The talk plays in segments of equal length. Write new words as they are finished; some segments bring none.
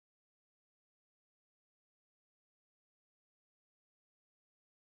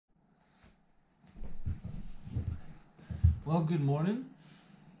Well, good morning.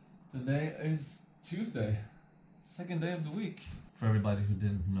 Today is Tuesday, second day of the week. For everybody who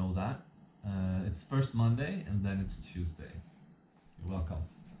didn't know that, it's first Monday and then it's Tuesday. You're welcome.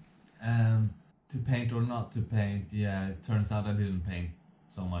 To paint or not to paint, yeah, it turns out I didn't paint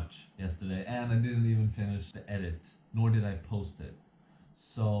so much yesterday, and I didn't even finish the edit, nor did I post it.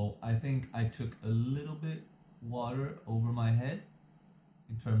 So I think I took a little bit water over my head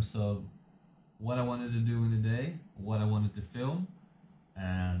in terms of what I wanted to do in a day, what I wanted to film,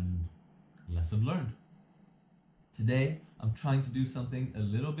 and lesson learned. Today, I'm trying to do something a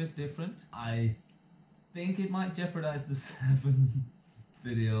little bit different. I think it might jeopardize the 7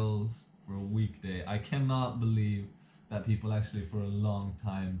 videos for a weekday. I cannot believe that people actually for a long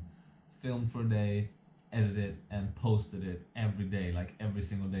time filmed for a day, edited it, and posted it every day, like every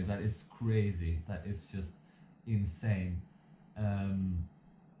single day. That is crazy. That is just insane.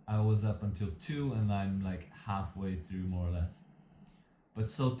 I was up until 2 and I'm like halfway through more or less. But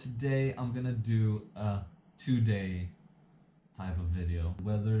so today I'm gonna do a 2-day type of video.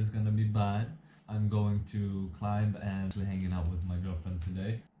 Weather is gonna be bad. I'm going to climb and hanging out with my girlfriend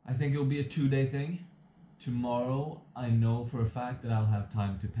today. I think it'll be a 2-day thing. Tomorrow I know for a fact that I'll have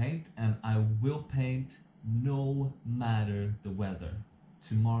time to paint, and I will paint no matter the weather.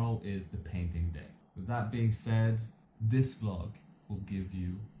 Tomorrow is the painting day. With that being said, this vlog will give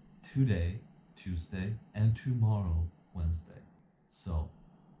you today, Tuesday, and tomorrow, Wednesday. So,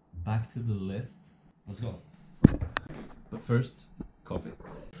 back to the list. Let's go. But first, coffee.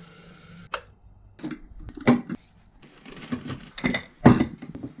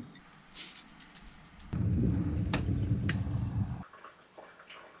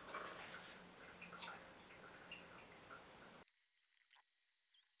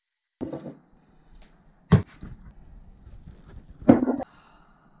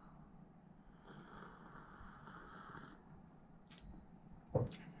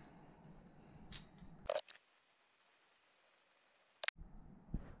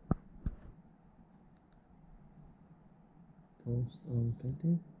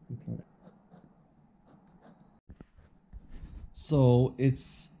 So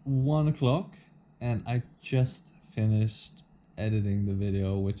it's 1 o'clock and I just finished editing the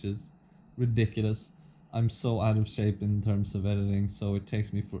video, which is ridiculous. I'm so out of shape in terms of editing, so it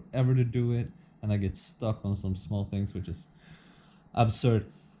takes me forever to do it, and I get stuck on some small things, which is absurd.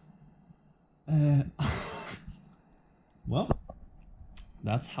 Well,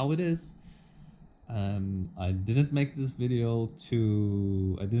 that's how it is. I didn't make this video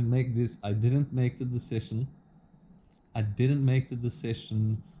I didn't make the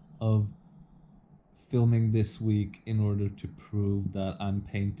decision of filming this week in order to prove that I'm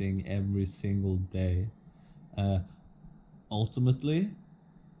painting every single day. Ultimately,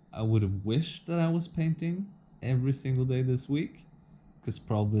 I would have wished that I was painting every single day this week, because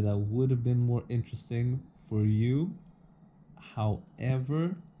probably that would have been more interesting for you.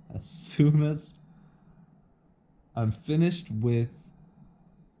 However, as soon as I'm finished with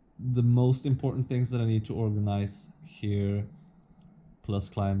the most important things that I need to organize here, plus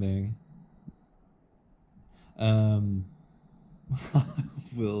climbing, I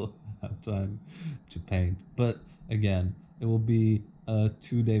will have time to paint. But again, it will be a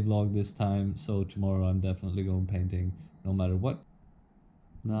 2-day vlog this time, so tomorrow I'm definitely going painting no matter what.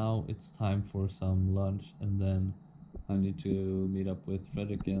 Now it's time for some lunch, and then I need to meet up with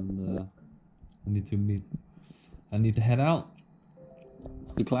Fredrik, and I need to head out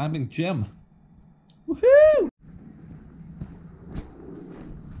to the climbing gym. Woohoo!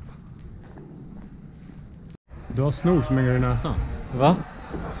 Du har snor som hänger i näsan. Va?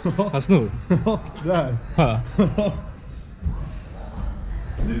 Har snor? Där.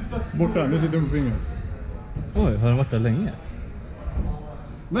 Borta, nu sitter de på fingret. Oj, har den varit där länge?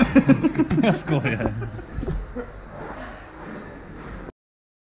 Nej. Jag skojar.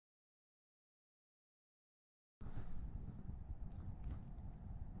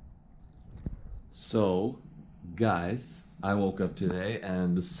 So, guys, I woke up today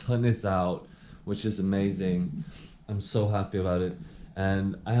and the sun is out, which is amazing. I'm so happy about it.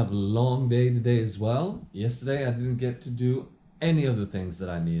 And I have a long day today as well. Yesterday I didn't get to do any of the things that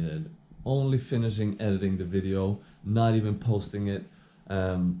I needed. Only finishing editing the video, not even posting it.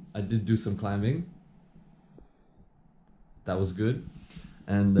 I did do some climbing. That was good.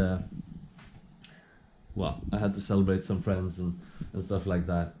 And well, I had to celebrate some friends and stuff like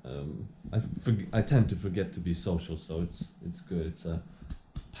that. I tend to forget to be social, so it's good. It's a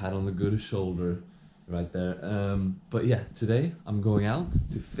pat on the good shoulder right there. But yeah, today I'm going out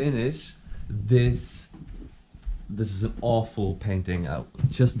to finish this. This is an awful painting out,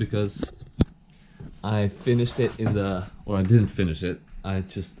 just because I finished it in the, or I didn't finish it, I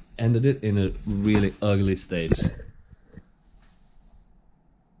just ended it in a really ugly stage.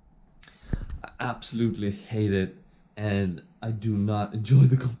 I absolutely hate it, and I do not enjoy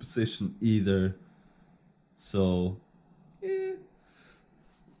the composition either. So,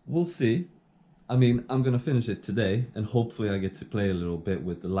 we'll see. I mean, I'm gonna finish it today, and hopefully I get to play a little bit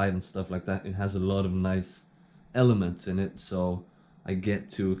with the light and stuff like that. It has a lot of nice elements in it, so I get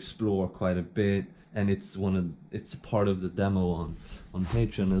to explore quite a bit, and it's a part of the demo on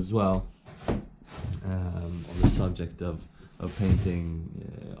Patreon as well, on the subject of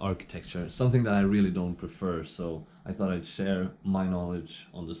painting architecture, something that I really don't prefer. So I thought I'd share my knowledge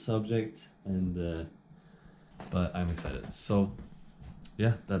on the subject, and but I'm excited. So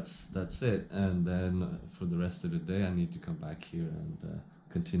yeah, that's it. And then for the rest of the day, I need to come back here and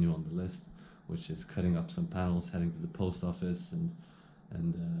continue on the list, which is cutting up some panels, heading to the post office, and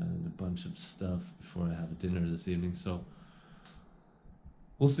a bunch of stuff before I have dinner this evening. So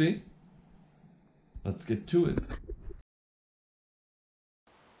we'll see. Let's get to it.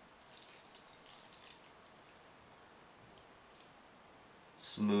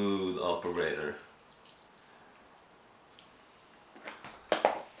 Smooth operator.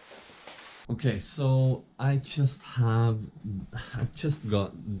 Okay, so I just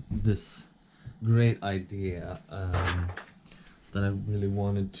got this great idea that I really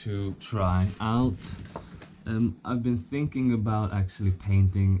wanted to try out. I've been thinking about actually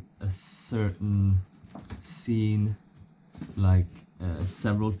painting a certain scene like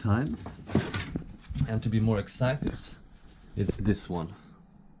several times, and to be more exact, it's this one.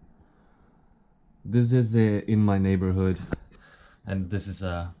 This is in my neighborhood, and this is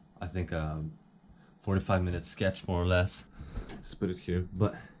I think a 45-minute sketch, more or less. Just put it here,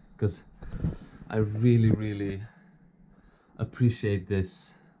 but because I really appreciate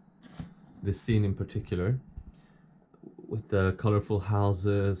this scene in particular, with the colorful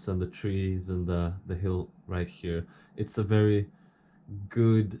houses and the trees and the hill right here. It's a very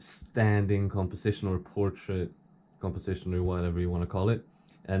good standing composition, or portrait composition, or whatever you want to call it.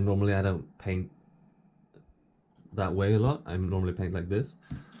 And normally I don't paint that way a lot. I normally paint like this.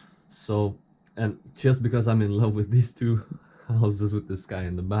 So, and just because I'm in love with these two houses with the sky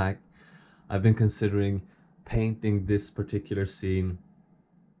in the back, I've been considering painting this particular scene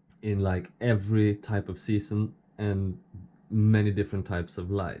in like every type of season and many different types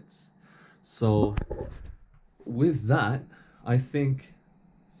of lights. So with that, I think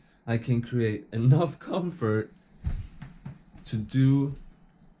I can create enough comfort to do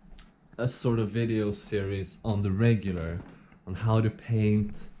a sort of video series on the regular on how to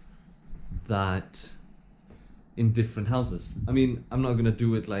paint that in different houses. I mean, I'm not gonna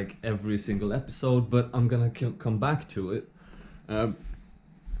do it like every single episode, but I'm gonna come back to it.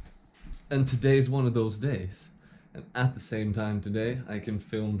 And today is one of those days. And at the same time today, I can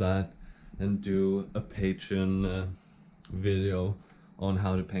film that and do a Patreon video on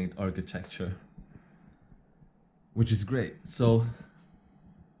how to paint architecture, which is great. So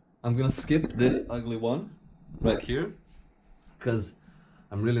I'm gonna skip this ugly one right here, because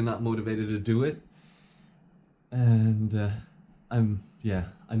I'm really not motivated to do it. And I'm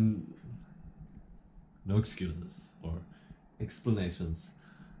no excuses or explanations.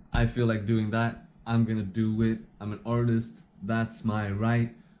 I feel like doing that. I'm gonna do it. I'm an artist. That's my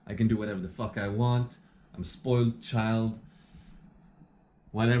right. I can do whatever the fuck I want. I'm a spoiled child.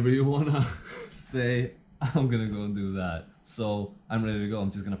 Whatever you wanna say, I'm gonna go and do that. So I'm ready to go.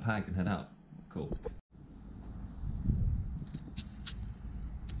 I'm just gonna pack and head out. Cool.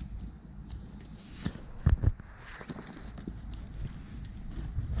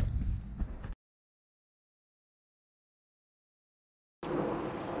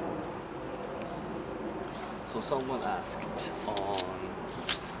 So someone asked on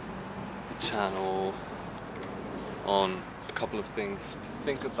the channel on a couple of things to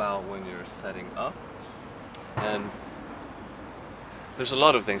think about when you're setting up, and there's a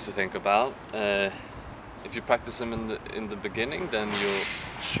lot of things to think about. If you practice them in the beginning, then you'll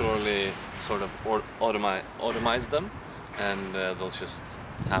surely sort of automize them, and they'll just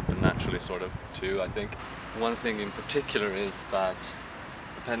happen naturally, sort of, too. I think one thing in particular is that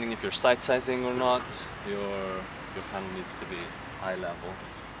depending if you're sight sizing or not, your panel needs to be eye level.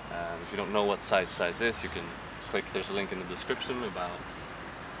 If you don't know what sight size is, you can click, there's a link in the description about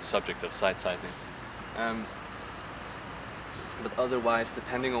the subject of sight sizing. But otherwise,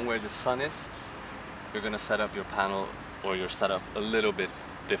 depending on where the sun is, you're gonna set up your panel or your setup a little bit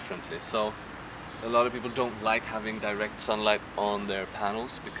differently. So a lot of people don't like having direct sunlight on their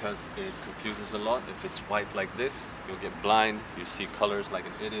panels because it confuses a lot. If it's white like this, you'll get blind, you see colors like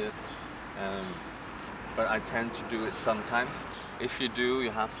an idiot. but I tend to do it sometimes. If you do,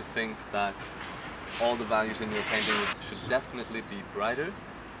 you have to think that all the values in your painting should definitely be brighter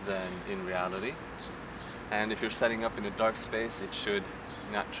than in reality. And if you're setting up in a dark space, it should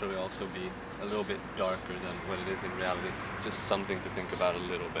naturally also be a little bit darker than what it is in reality. Just something to think about a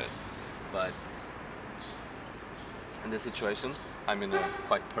little bit. But in this situation, I'm in a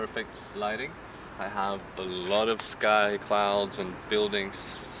quite perfect lighting. I have a lot of sky, clouds and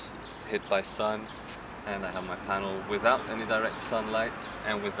buildings hit by sun, and I have my panel without any direct sunlight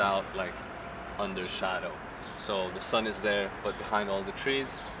and without like under shadow. So the sun is there, but behind all the trees,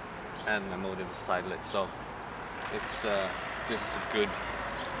 and my motive is side lit. So it's this is a good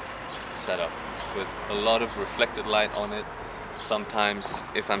setup with a lot of reflected light on it. Sometimes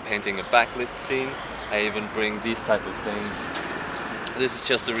if I'm painting a backlit scene, I even bring these type of things. This is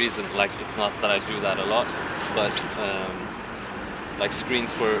just the reason, like it's not that I do that a lot, but like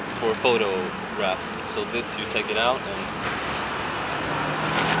screens for photographs. So this, you take it out and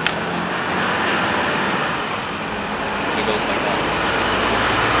it goes like that.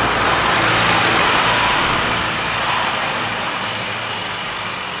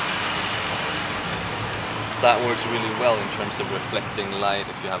 That works really well in terms of reflecting light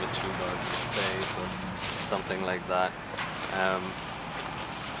if you have a too dark space or something like that.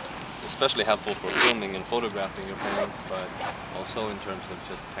 Especially helpful for filming and photographing your paintings, but also in terms of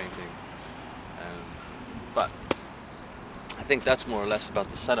just painting. But I think that's more or less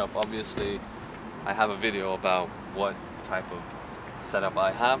about the setup. Obviously, I have a video about what type of setup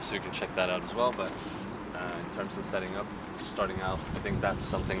I have, so you can check that out as well. But in terms of setting up, starting out, I think that's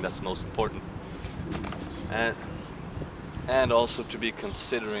something that's most important. And also to be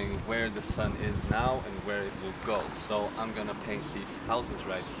considering where the sun is now and where it will go. So I'm gonna paint these houses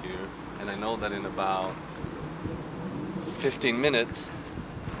right here, and I know that in about 15 minutes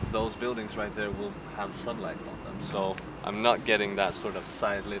those buildings right there will have sunlight on them. So I'm not getting that sort of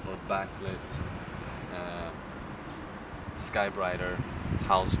side lit or backlit, sky brighter,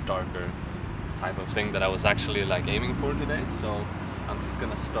 house darker type of thing that I was actually like aiming for today. So I'm just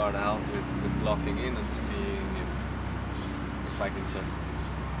gonna start out with blocking in and seeing if I can just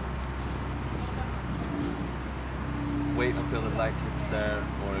wait until the light hits there,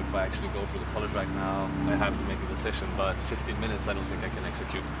 or if I actually go for the colors right now. I have to make a decision, but 15 minutes I don't think I can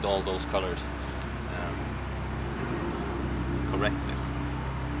execute all those colors correctly.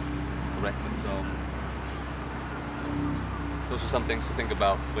 So those are some things to think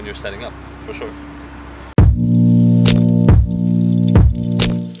about when you're setting up, for sure.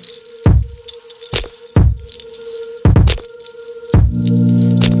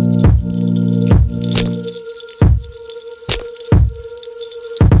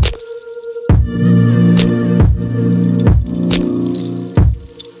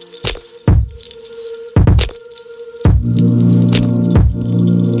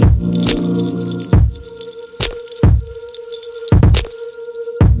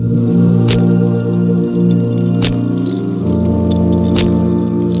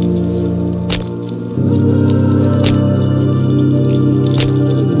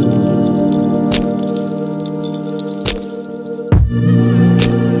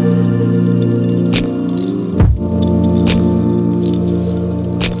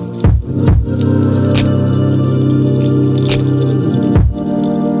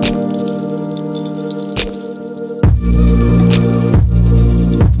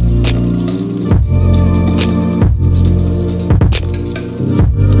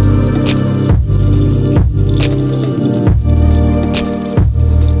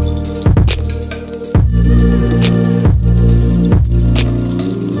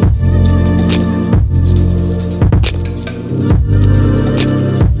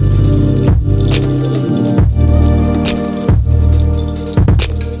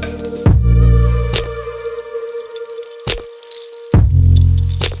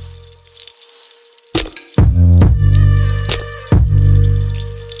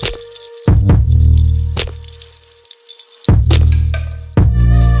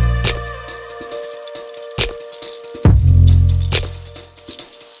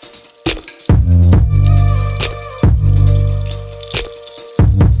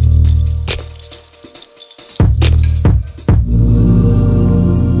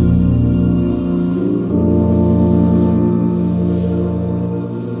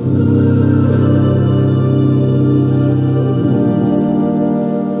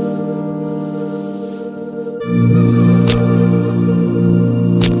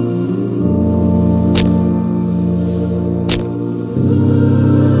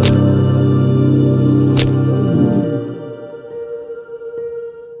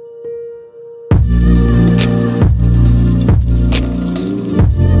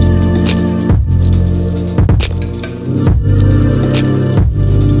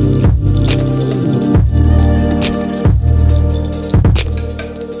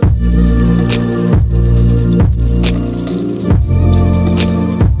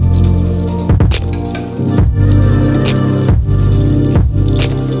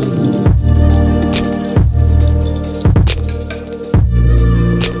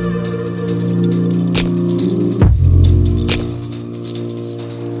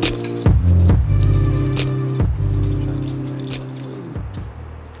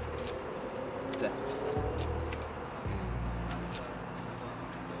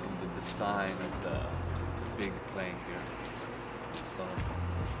 design of the big plane here. So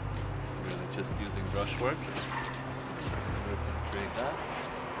really just using brushwork we can create that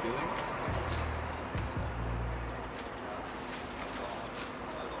feeling.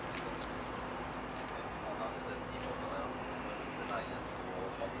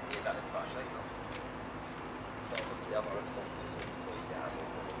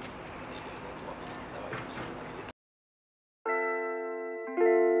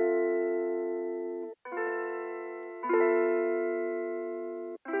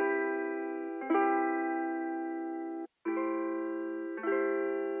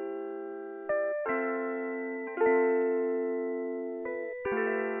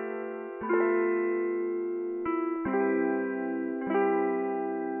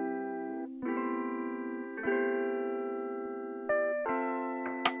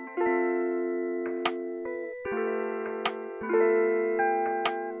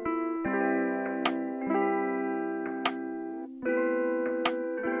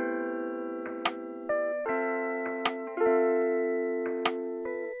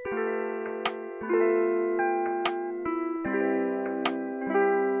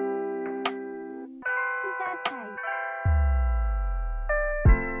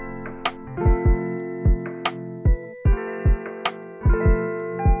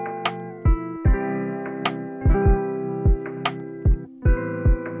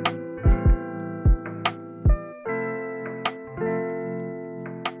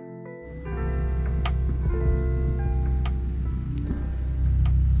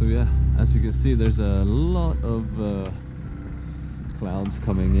 So yeah, as you can see, there's a lot of clouds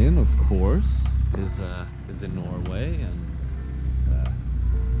coming in. Of course, is in Norway, and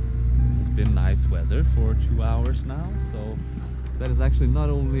it's been nice weather for 2 hours now. So that is actually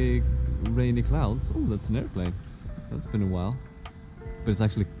not only rainy clouds. Oh, that's an airplane. That's been a while, but it's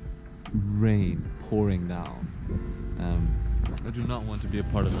actually rain pouring down. I do not want to be a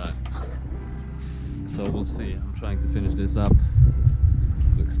part of that. So we'll see. I'm trying to finish this up.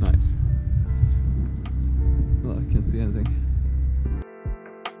 Looks nice. Oh, I can't see anything.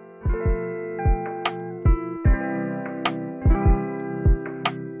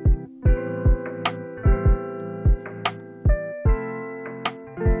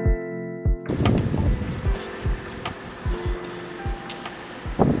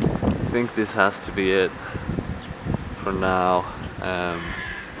 I think this has to be it for now.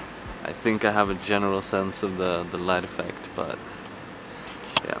 I think I have a general sense of the light effect, but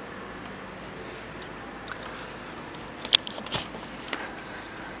yeah.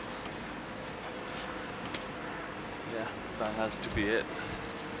 Yeah, that has to be it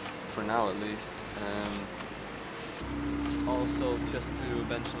for now at least. Also, just to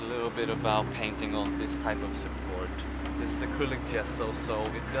mention a little bit about painting on this type of support. This is acrylic gesso, so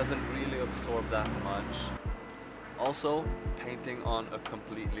it doesn't really absorb that much. Also, painting on a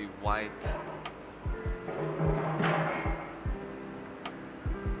completely white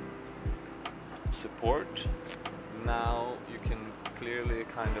support, now you can clearly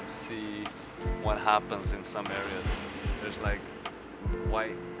kind of see what happens in some areas. There's like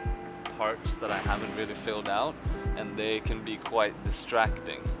white parts that I haven't really filled out, and they can be quite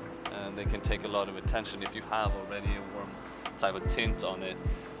distracting, and they can take a lot of attention. If you have already a warm type of tint on it,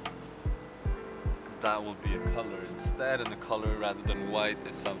 that will be a color instead, and the color rather than white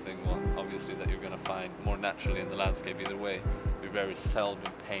is something, well, obviously that you're gonna find more naturally in the landscape either way. We very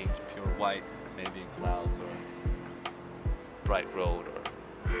seldom paint pure white, maybe in clouds or bright road or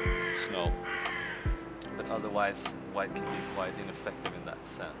snow. But otherwise, white can be quite ineffective in that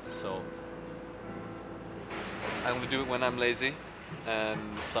sense. So I only do it when I'm lazy,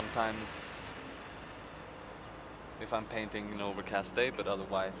 and sometimes if I'm painting an overcast day, but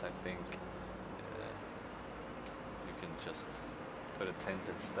otherwise I think you can just put a tint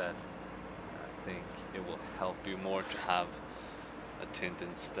instead. I think it will help you more to have a tint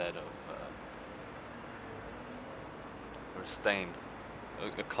instead of or stain,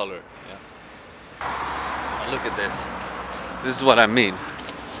 a color. Yeah. Now look at this. This is what I mean.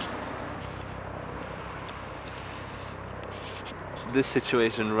 This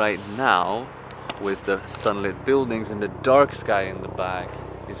situation right now, with the sunlit buildings and the dark sky in the back,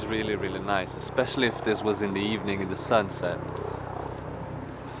 is really, really nice, especially if this was in the evening in the sunset.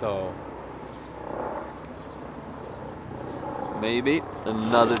 So maybe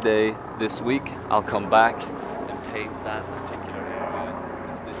another day this week I'll come back and paint that particular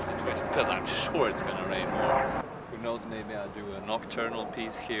area in this situation, because I'm sure it's gonna rain more. Who knows, maybe I'll do a nocturnal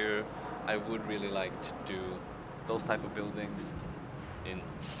piece here. I would really like to do those type of buildings in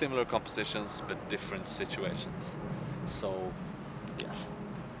similar compositions but different situations. So yes,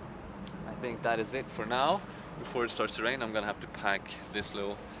 I think that is it for now. Before it starts to rain, I'm gonna have to pack this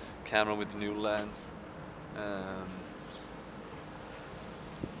little camera with the new lens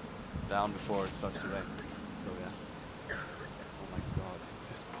down before it starts to rain. So yeah. Oh my god, it's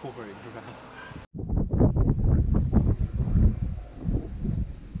just pouring around.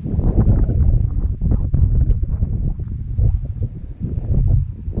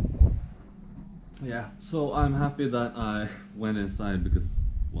 Yeah, so I'm happy that I went inside because,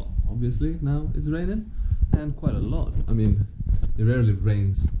 well, obviously now it's raining, and quite a lot. I mean, it rarely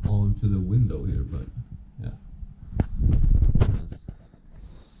rains onto the window here, but yeah. Yes.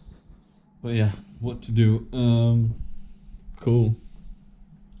 But yeah, what to do? Cool.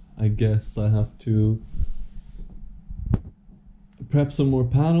 I guess I have to prep some more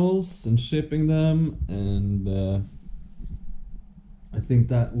panels and shipping them, and I think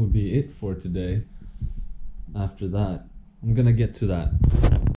that would be it for today. After that, I'm gonna get to that.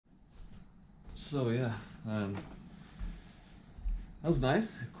 So yeah, that was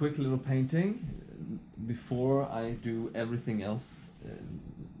nice. A quick little painting before I do everything else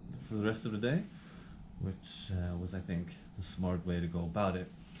for the rest of the day, which was, I think, the smart way to go about it.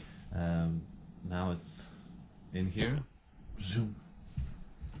 Now it's in here. Zoom.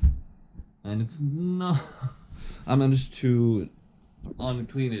 And it's not... I managed to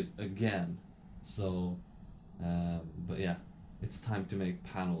unclean it again, so but yeah, it's time to make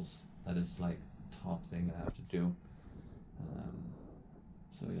panels. That is like top thing I have to do.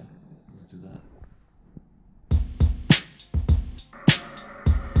 So yeah, let's do that.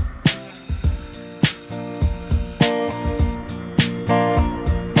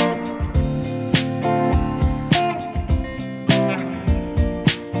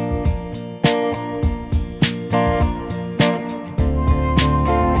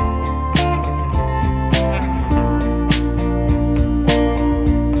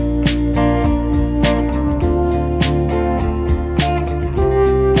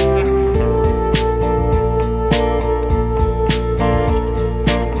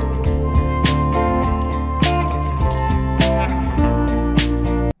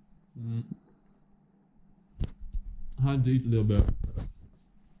 Had to eat a little bit.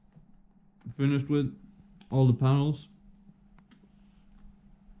 Finished with all the panels.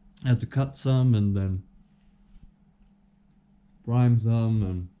 I had to cut some and then prime some,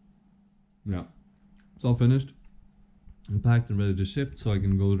 and yeah, it's all finished and packed and ready to ship, so I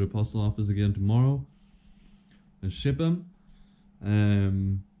can go to the postal office again tomorrow and ship them.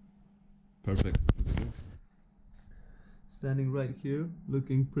 Perfect. Standing right here,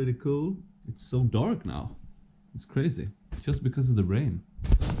 looking pretty cool. It's so dark now. It's crazy, just because of the rain.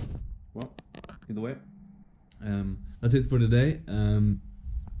 Well, either way, that's it for today.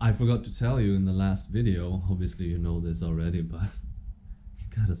 I forgot to tell you in the last video, obviously you know this already, but you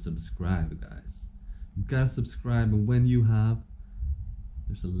gotta subscribe, guys. You gotta subscribe, and when you have,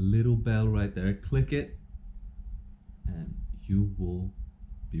 there's a little bell right there. Click it, and you will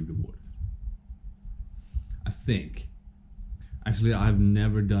be rewarded. I think. Actually, I've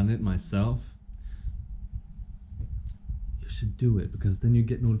never done it myself. Should do it, because then you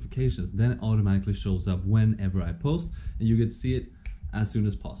get notifications, then it automatically shows up whenever I post, and you get to see it as soon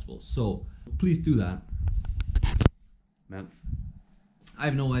as possible. So please do that. Man, I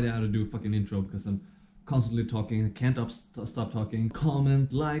have no idea how to do a fucking intro because I'm constantly talking. I can't stop talking.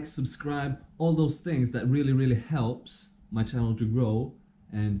 Comment, like, subscribe, all those things that really helps my channel to grow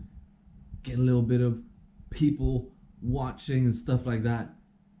and get a little bit of people watching and stuff like that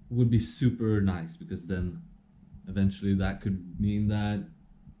would be super nice, because then eventually that could mean that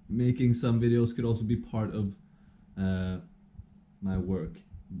making some videos could also be part of my work.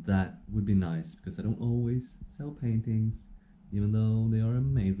 That would be nice, because I don't always sell paintings, even though they are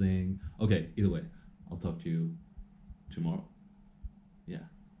amazing. Okay, either way, I'll talk to you tomorrow. Yeah,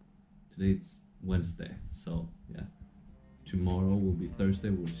 today it's Wednesday, so yeah, tomorrow will be Thursday,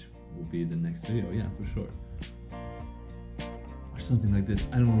 which will be the next video. Yeah, for sure. Or something like this.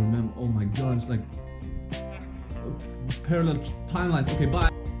 I don't remember. Oh my god, it's like parallel timelines. Okay, bye.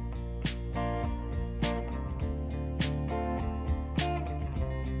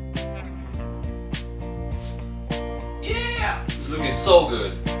 Yeah, it's looking so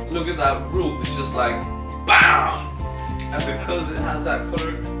good. Look at that roof. It's just like BAM! And because it has that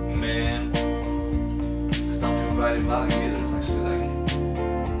color, man, it's not too bright in value either. It's actually like